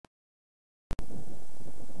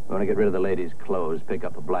We want to get rid of the lady's clothes, pick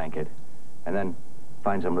up a blanket, and then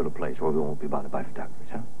find some little place where we won't be bothered by photographers,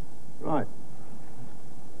 huh? Right.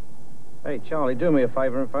 Hey, Charlie, do me a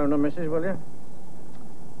favor and phone her, missus, will you?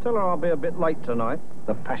 Tell her I'll be a bit late tonight.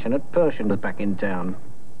 The passionate Persian is back in town.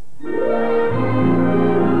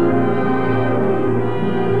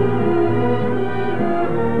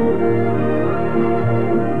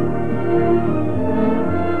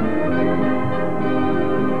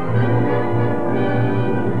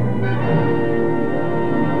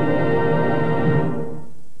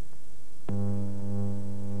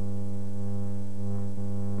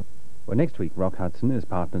 Well, next week, Rock Hudson is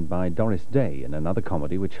partnered by Doris Day in another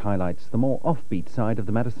comedy which highlights the more offbeat side of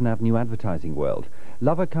the Madison Avenue advertising world,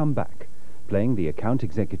 Lover Come Back. Playing the account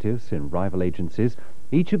executives in rival agencies,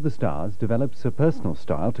 each of the stars develops a personal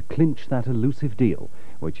style to clinch that elusive deal,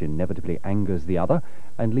 which inevitably angers the other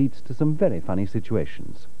and leads to some very funny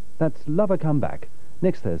situations. That's Lover Come Back,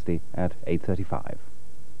 next Thursday at 8:35.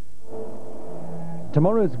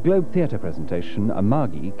 Tomorrow's Globe Theatre presentation,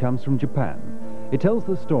 Amaghi, comes from Japan. It tells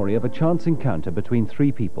the story of a chance encounter between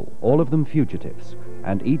three people, all of them fugitives,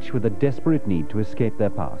 and each with a desperate need to escape their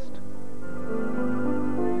past.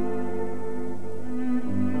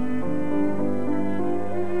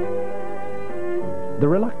 The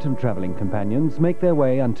reluctant travelling companions make their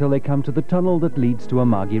way until they come to the tunnel that leads to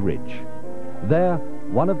Amaghi Ridge. There,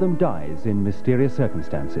 one of them dies in mysterious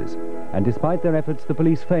circumstances, and despite their efforts, the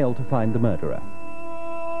police fail to find the murderer.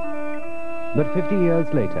 But 50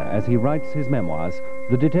 years later, as he writes his memoirs,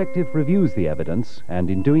 the detective reviews the evidence and,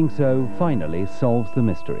 in doing so, finally solves the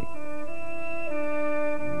mystery.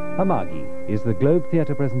 Amaghi is the Globe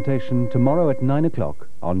Theatre presentation tomorrow at 9 o'clock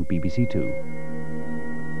on BBC2.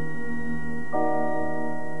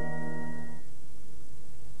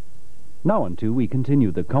 Now on to we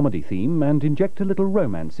continue the comedy theme and inject a little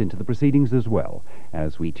romance into the proceedings as well,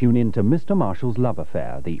 as we tune in to Mr. Marshall's love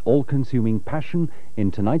affair, the all-consuming passion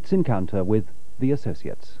in tonight's encounter with the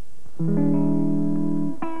Associates.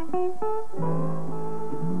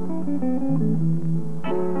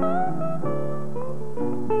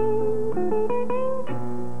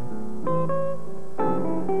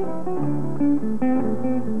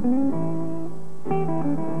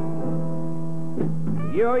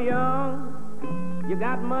 You're young, you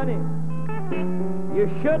got money, you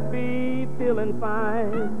should be feeling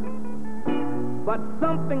fine. But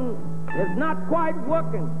something is not quite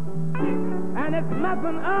working, and it's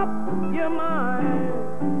messing up your mind.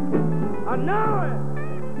 I know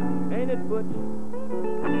it, ain't it, Butch?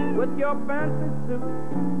 With your fancy suit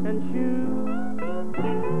and shoes.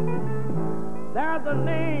 There's a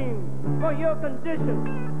name for your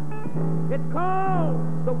condition. It's called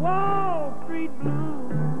the Wall Street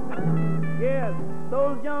Blues. Yes,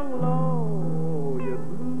 those young lords